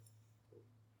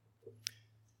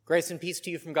Grace and peace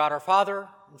to you from God our Father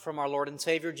and from our Lord and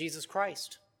Savior Jesus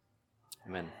Christ.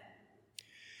 Amen.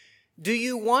 Do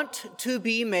you want to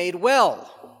be made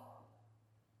well?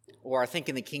 Or I think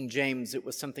in the King James it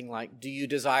was something like, do you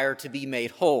desire to be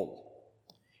made whole?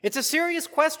 It's a serious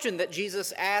question that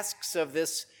Jesus asks of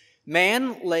this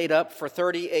man laid up for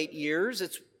 38 years.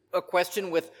 It's a question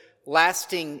with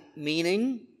lasting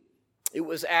meaning. It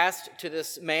was asked to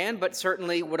this man, but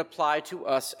certainly would apply to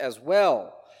us as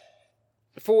well.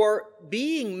 For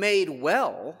being made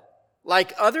well,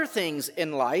 like other things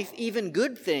in life, even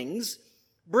good things,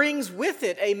 brings with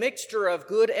it a mixture of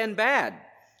good and bad,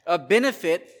 of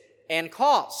benefit and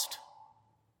cost.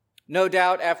 No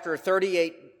doubt after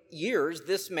 38 years,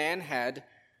 this man had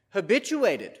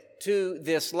habituated to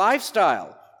this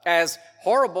lifestyle, as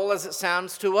horrible as it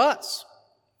sounds to us.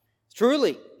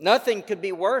 Truly, nothing could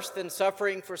be worse than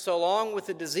suffering for so long with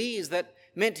a disease that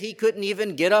meant he couldn't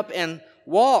even get up and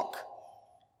walk.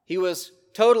 He was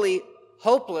totally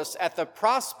hopeless at the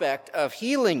prospect of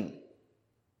healing.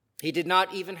 He did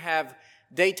not even have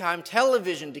daytime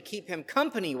television to keep him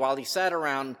company while he sat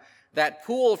around that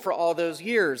pool for all those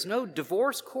years. No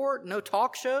divorce court, no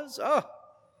talk shows. Oh,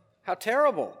 how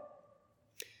terrible.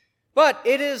 But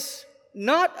it is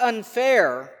not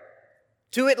unfair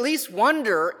to at least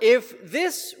wonder if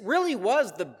this really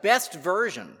was the best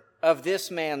version of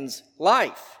this man's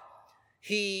life.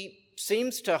 He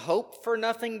seems to hope for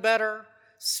nothing better,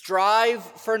 strive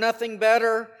for nothing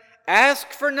better,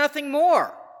 ask for nothing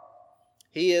more.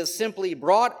 He is simply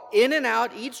brought in and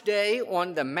out each day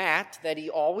on the mat that he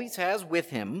always has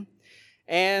with him,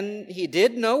 and he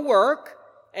did no work,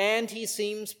 and he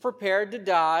seems prepared to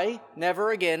die,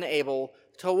 never again able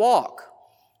to walk.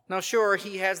 Now, sure,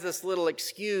 he has this little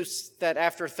excuse that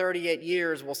after 38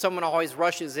 years, well, someone always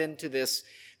rushes into this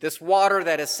water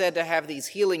that is said to have these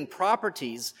healing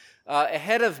properties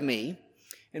ahead of me.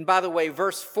 And by the way,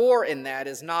 verse 4 in that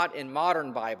is not in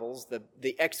modern Bibles,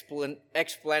 the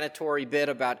explanatory bit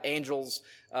about angels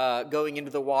going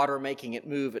into the water, making it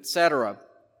move, etc.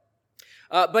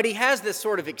 But he has this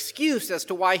sort of excuse as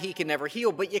to why he can never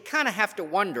heal, but you kind of have to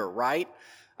wonder, right?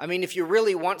 I mean, if you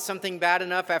really want something bad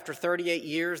enough after 38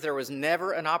 years, there was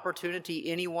never an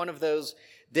opportunity any one of those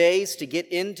days to get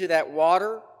into that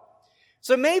water.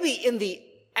 So maybe in the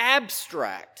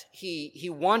abstract, he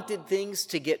wanted things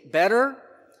to get better,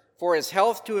 for his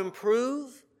health to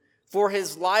improve, for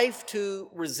his life to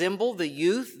resemble the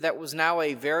youth that was now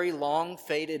a very long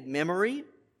faded memory.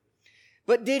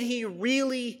 But did he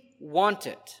really want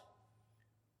it?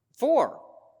 For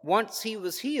once he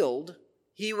was healed,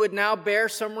 he would now bear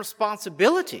some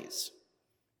responsibilities.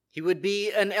 He would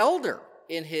be an elder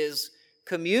in his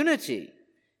community.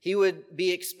 He would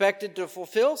be expected to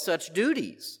fulfill such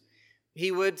duties.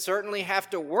 He would certainly have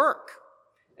to work.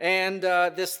 And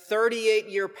this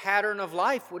 38-year pattern of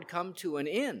life would come to an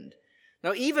end.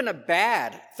 Now, even a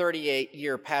bad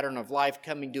 38-year pattern of life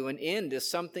coming to an end is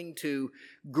something to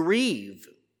grieve.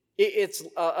 It's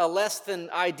a less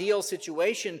than ideal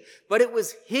situation, but it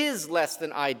was his less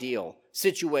than ideal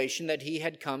situation that he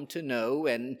had come to know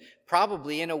and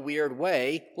probably in a weird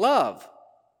way love.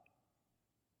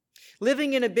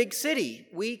 Living in a big city,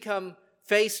 we come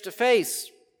face to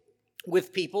face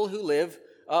with people who live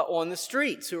on the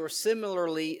streets, who are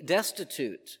similarly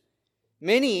destitute.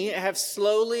 Many have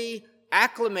slowly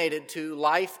acclimated to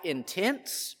life in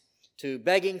tents, to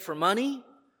begging for money,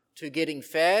 to getting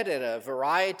fed at a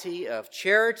variety of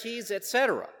charities,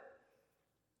 etc.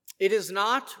 It is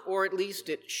not, or at least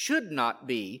it should not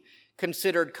be,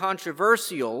 considered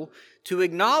controversial to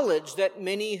acknowledge that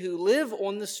many who live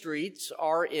on the streets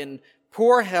are in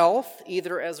poor health,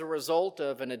 either as a result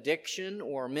of an addiction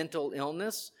or mental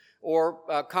illness, or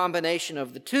a combination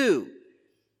of the two.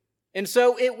 And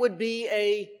so it would be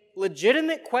a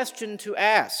legitimate question to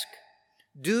ask,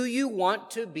 do you want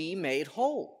to be made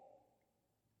whole?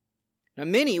 Now,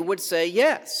 many would say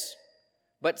yes,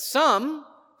 but some,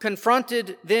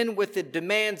 confronted then with the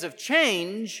demands of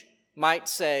change, might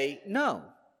say no.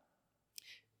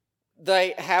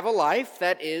 They have a life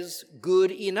that is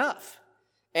good enough,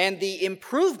 and the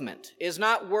improvement is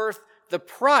not worth the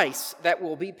price that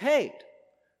will be paid.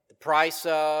 Price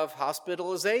of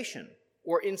hospitalization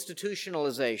or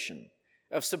institutionalization,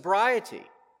 of sobriety,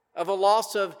 of a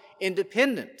loss of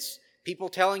independence, people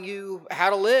telling you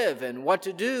how to live and what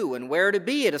to do and where to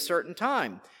be at a certain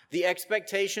time, the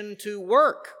expectation to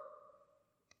work.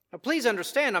 Now, please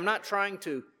understand, I'm not trying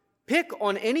to pick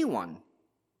on anyone.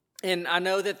 And I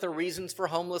know that the reasons for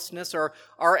homelessness are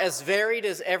as varied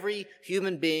as every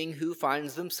human being who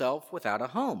finds themselves without a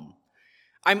home.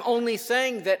 I'm only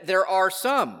saying that there are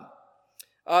some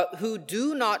who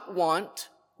do not want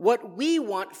what we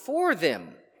want for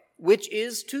them, which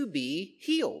is to be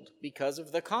healed because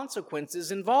of the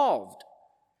consequences involved.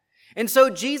 And so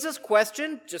Jesus'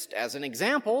 question, just as an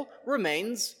example,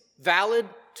 remains valid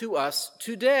to us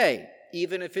today,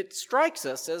 even if it strikes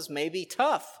us as maybe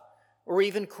tough or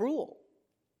even cruel.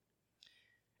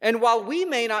 And while we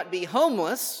may not be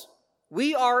homeless,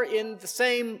 we are in the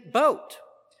same boat.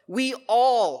 We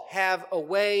all have a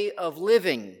way of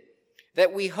living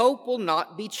that we hope will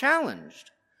not be challenged.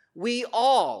 We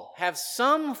all have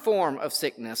some form of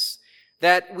sickness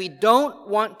that we don't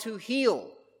want to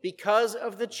heal because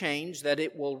of the change that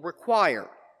it will require.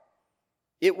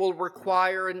 It will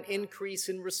require an increase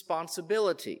in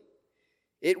responsibility.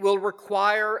 It will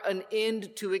require an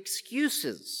end to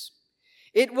excuses.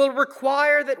 It will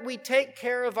require that we take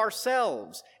care of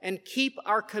ourselves and keep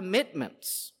our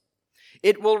commitments.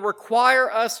 It will require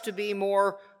us to be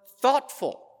more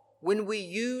thoughtful when we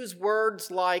use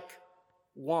words like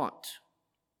want.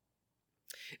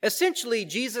 Essentially,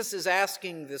 Jesus is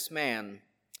asking this man,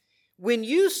 when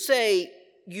you say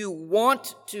you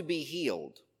want to be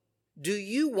healed, do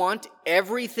you want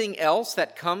everything else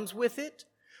that comes with it?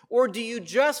 Or do you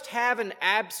just have an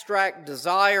abstract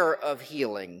desire of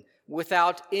healing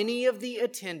without any of the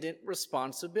attendant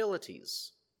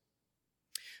responsibilities?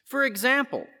 For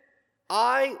example,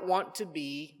 I want to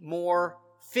be more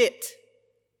fit.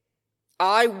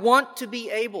 I want to be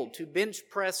able to bench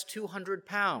press 200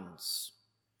 pounds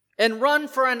and run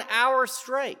for an hour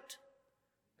straight.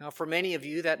 Now, for many of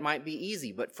you, that might be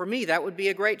easy, but for me, that would be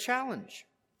a great challenge.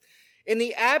 In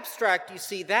the abstract, you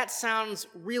see, that sounds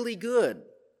really good.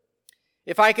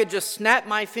 If I could just snap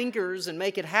my fingers and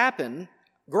make it happen,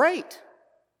 great.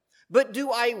 But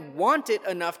do I want it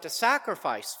enough to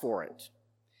sacrifice for it?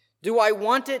 Do I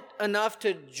want it enough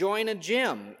to join a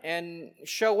gym and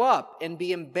show up and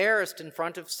be embarrassed in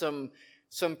front of some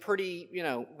pretty,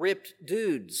 ripped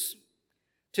dudes?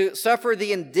 To suffer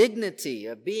the indignity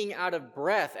of being out of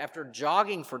breath after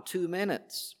jogging for 2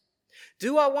 minutes?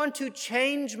 Do I want to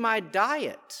change my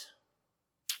diet?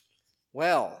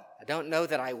 Well, I don't know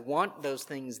that I want those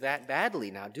things that badly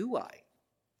now, do I?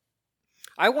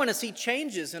 I want to see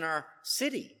changes in our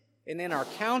city and in our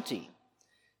county.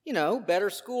 Better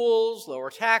schools, lower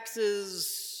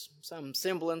taxes, some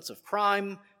semblance of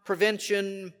crime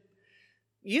prevention.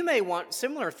 You may want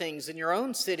similar things in your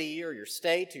own city or your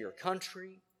state or your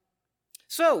country.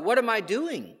 So, what am I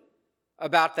doing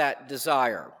about that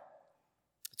desire?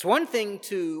 It's one thing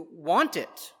to want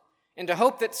it and to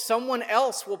hope that someone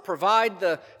else will provide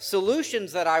the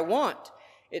solutions that I want.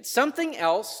 It's something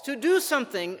else to do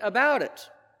something about it.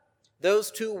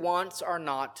 Those two wants are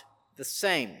not the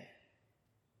same.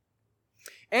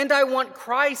 And I want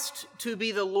Christ to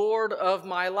be the Lord of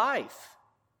my life.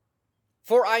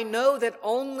 For I know that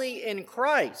only in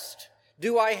Christ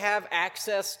do I have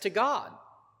access to God.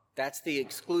 That's the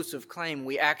exclusive claim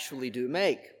we actually do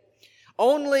make.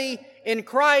 Only in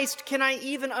Christ can I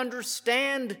even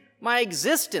understand my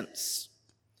existence.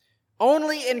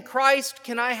 Only in Christ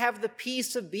can I have the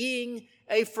peace of being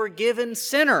a forgiven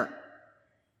sinner.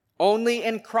 Only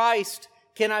in Christ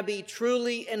can I be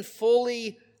truly and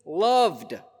fully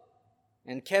loved.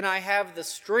 And can I have the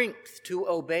strength to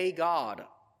obey God?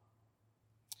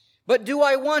 But do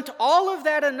I want all of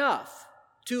that enough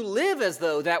to live as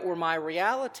though that were my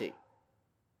reality?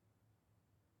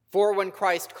 For when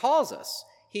Christ calls us,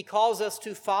 he calls us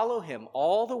to follow him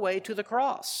all the way to the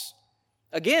cross.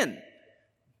 Again,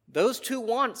 those two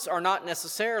wants are not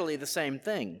necessarily the same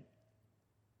thing.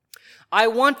 I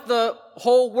want the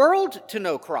whole world to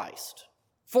know Christ,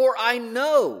 for I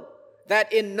know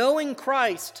that in knowing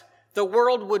Christ, the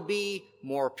world would be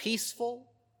more peaceful,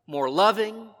 more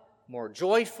loving, more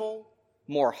joyful,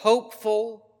 more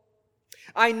hopeful.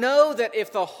 I know that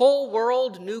if the whole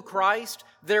world knew Christ,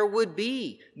 there would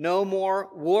be no more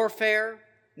warfare,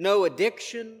 no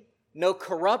addiction, no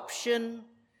corruption,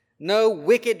 no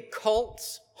wicked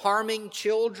cults harming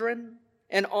children,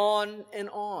 and on and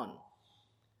on.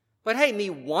 But hey, me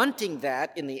wanting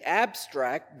that in the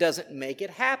abstract doesn't make it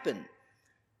happen.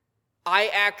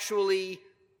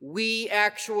 We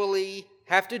actually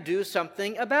have to do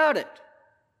something about it.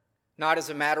 Not as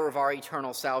a matter of our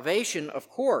eternal salvation, of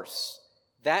course.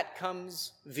 That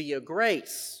comes via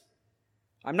grace.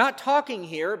 I'm not talking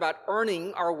here about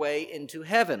earning our way into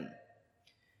heaven.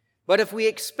 But if we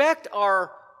expect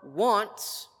our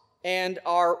wants and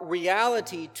our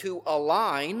reality to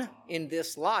align in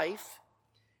this life,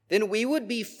 then we would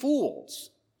be fools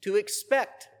to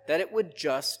expect that it would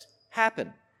just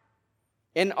happen.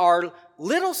 In our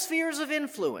little spheres of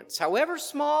influence, however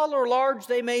small or large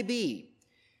they may be,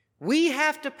 we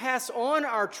have to pass on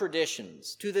our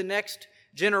traditions to the next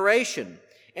generation,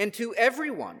 and to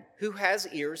everyone who has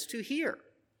ears to hear.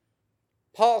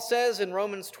 Paul says in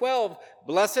Romans 12,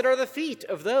 "Blessed are the feet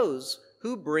of those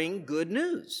who bring good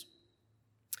news."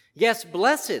 Yes,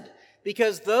 blessed,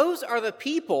 because those are the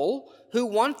people who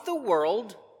want the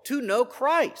world to know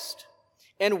Christ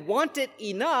and want it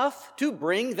enough to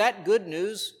bring that good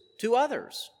news to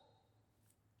others.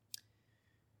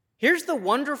 Here's the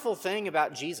wonderful thing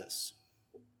about Jesus.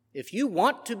 If you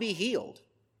want to be healed,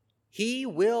 he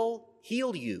will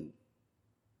heal you.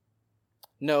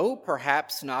 No,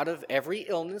 perhaps not of every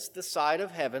illness this side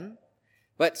of heaven,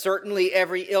 but certainly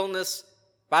every illness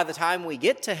by the time we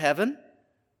get to heaven.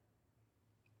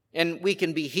 And we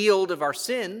can be healed of our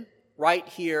sin right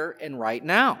here and right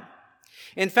now.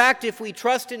 In fact, if we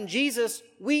trust in Jesus,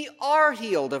 we are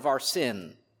healed of our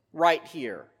sin right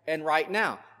here and right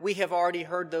now. We have already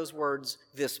heard those words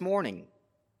this morning.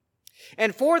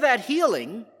 And for that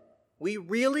healing, we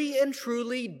really and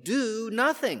truly do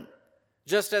nothing.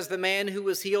 Just as the man who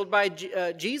was healed by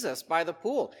Jesus by the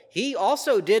pool, he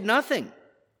also did nothing.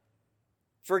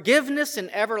 Forgiveness and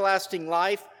everlasting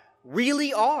life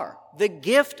really are the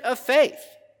gift of faith,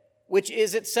 which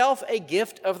is itself a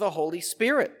gift of the Holy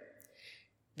Spirit.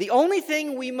 The only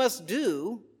thing we must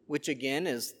do, which again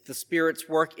is the Spirit's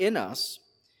work in us,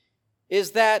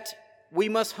 is that we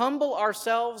must humble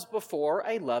ourselves before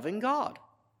a loving God.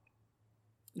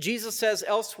 Jesus says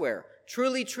elsewhere,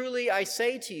 "Truly, truly, I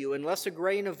say to you, unless a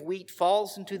grain of wheat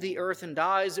falls into the earth and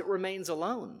dies, it remains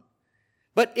alone.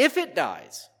 But if it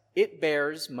dies, it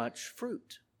bears much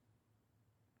fruit."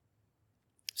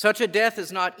 Such a death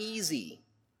is not easy.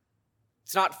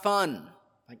 It's not fun,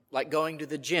 like going to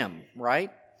the gym,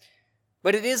 right?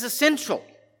 But it is essential.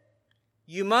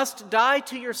 You must die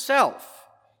to yourself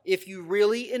if you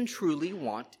really and truly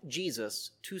want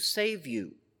Jesus to save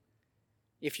you.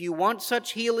 If you want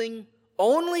such healing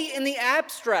only in the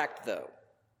abstract, though,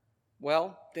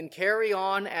 well, then carry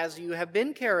on as you have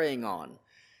been carrying on.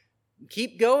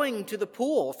 Keep going to the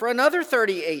pool for another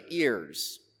 38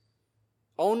 years.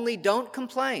 Only don't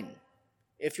complain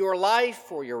if your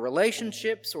life or your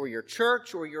relationships or your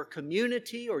church or your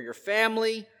community or your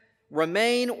family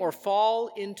remain or fall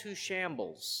into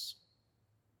shambles.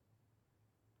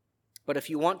 But if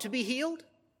you want to be healed,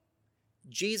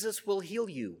 Jesus will heal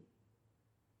you.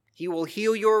 He will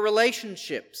heal your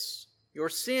relationships, your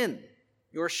sin,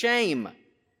 your shame,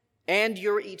 and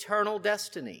your eternal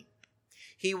destiny.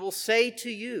 He will say to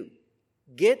you,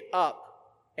 "Get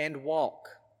up and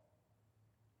walk."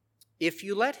 If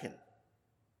you let him,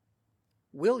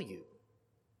 will you?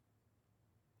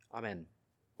 Amen.